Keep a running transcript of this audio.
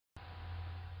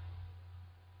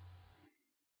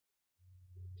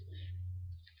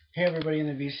Hey everybody in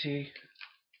the VC,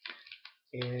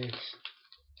 it's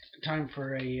time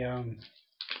for a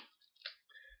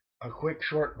quick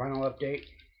short vinyl update.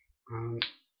 Um,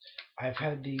 I've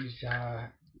had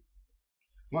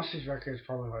most of these records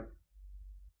probably about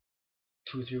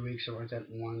 2 or 3 weeks, so like that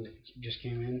one that just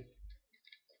came in.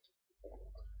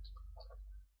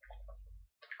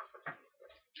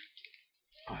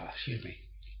 Excuse me.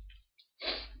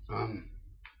 Um,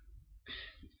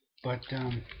 but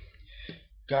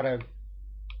got a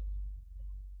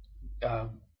uh,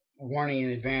 warning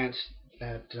in advance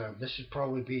that this should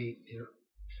probably be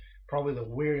probably the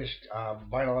weirdest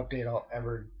vinyl update I'll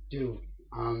ever do.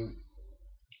 Um,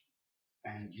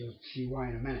 and you'll see why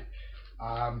in a minute.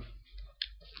 Um,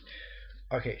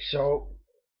 okay, so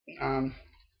um,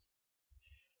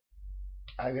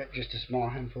 I got just a small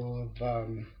handful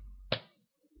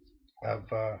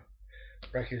of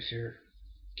records here,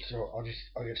 so I'll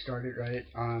get started. Right,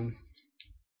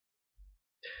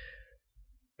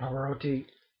 Pavarotti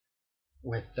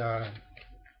with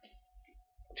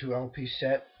 2 LP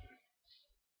set,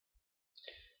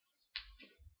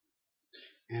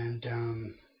 and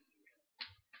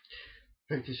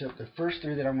picked this up. The first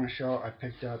three that I'm going to show, I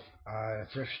picked up at a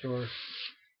thrift store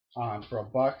for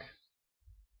 $1,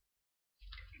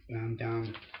 and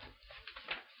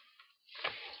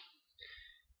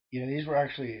these were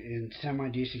actually in semi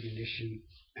decent condition,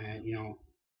 and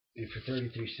and for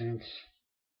 33 cents.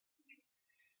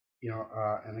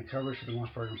 And the covers for the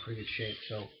most part are in pretty good shape.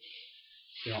 So,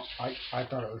 I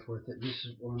thought it was worth it. This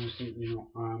is one of those things,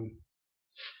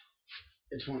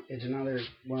 it's another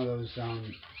one of those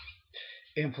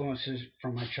influences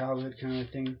from my childhood kind of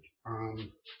thing.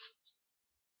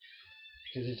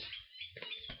 Because it's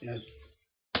you know,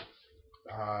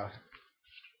 uh,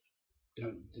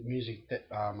 the music that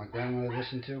my grandmother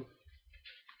listened to.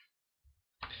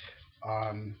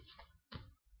 Um,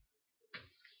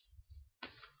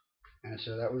 and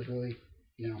so that was really,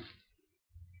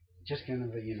 just kind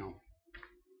of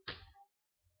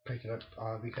picked it up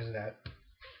because of that.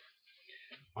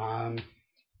 Um,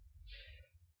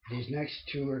 these next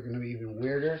two are going to be even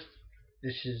weirder.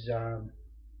 This is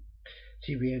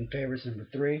TBN Favorites number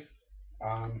 3.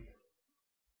 Um,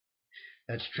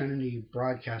 that's Trinity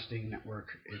Broadcasting Network.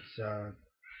 It's a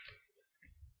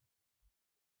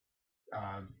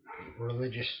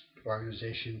religious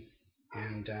organization,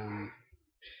 and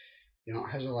it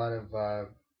has a lot of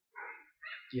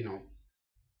you know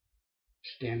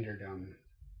standard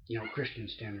Christian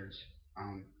standards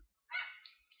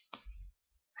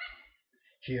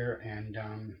here, and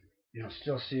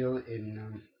still sealed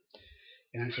in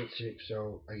actual shape.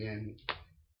 So again,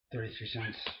 33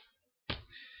 cents.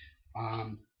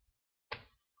 Um,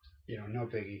 no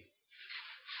biggie.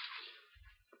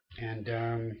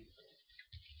 And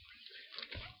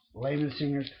Layman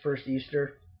Singer's First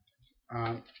Easter.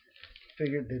 Um,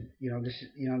 Figured that this is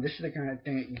the kind of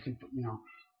thing that you could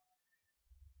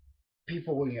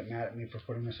people wouldn't get mad at me for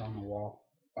putting this on the wall.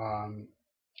 I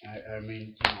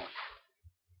mean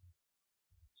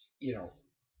you know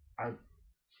I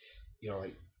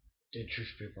like did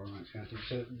church people and that kind of thing.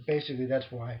 So basically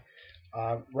that's why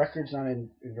record's not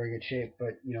in very good shape,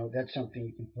 but that's something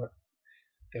you can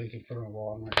put on the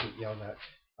wall and not get yelled at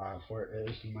for it, at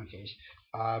least in my case.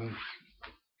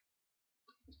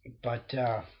 But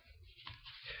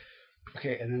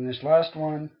okay, and then this last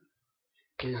one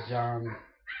is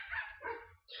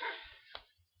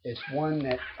it's one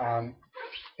that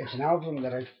it's an album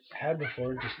that I've had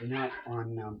before, just not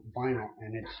on vinyl,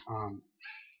 and it's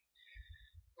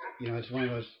one of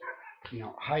those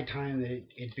high time that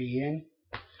it be in,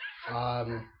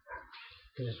 because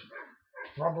it's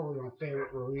probably my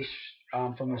favorite release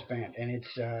from this band, and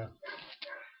it's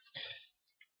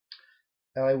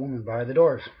LA Woman by The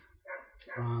Doors.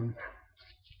 Um,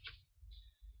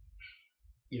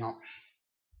 you know,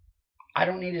 I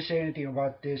don't need to say anything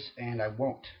about this, and I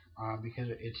won't, because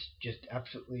it's just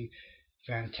absolutely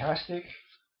fantastic,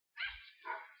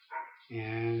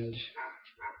 and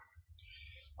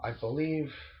I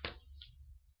believe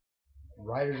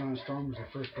Riders on a Storm was the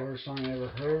first Doors song I ever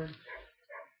heard,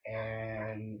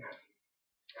 and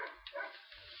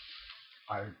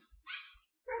I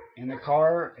in the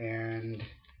car, and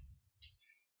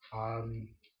um,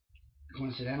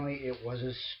 coincidentally, it was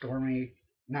a stormy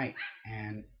night,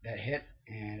 and that hit,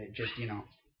 and it just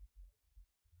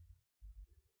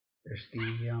there's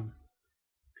the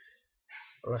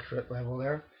electorate level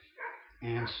there,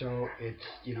 and so it's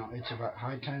about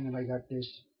high time that I got this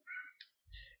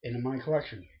into my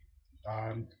collection.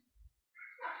 Um,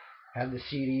 had the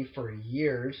CD for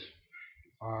years,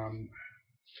 um,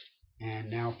 and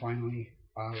now finally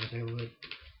I was able to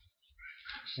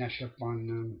snatched up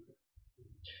on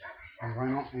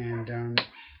vinyl, and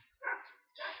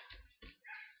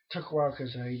took a while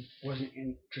because I wasn't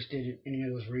interested in any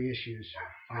of those reissues.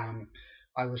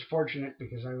 I was fortunate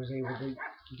because I was able to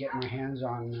get my hands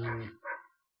on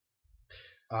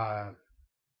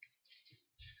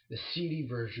the CD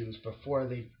versions before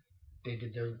they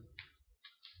did the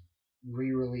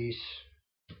re-release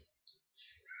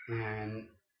and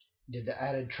did the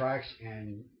added tracks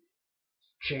and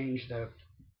changed the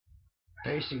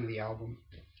pacing of the album.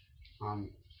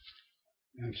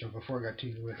 And so before I got to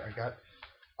it,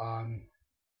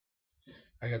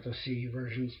 I got those CD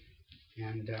versions,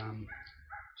 and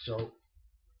so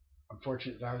I'm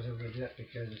fortunate that I was able to do that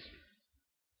because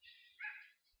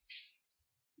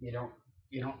you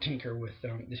don't tinker with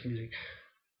this music.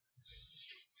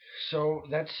 So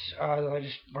that's the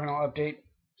latest vinyl update,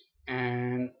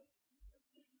 and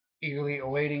eagerly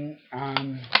awaiting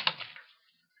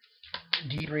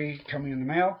D3 coming in the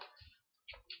mail.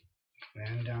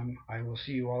 And I will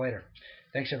see you all later.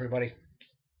 Thanks, everybody.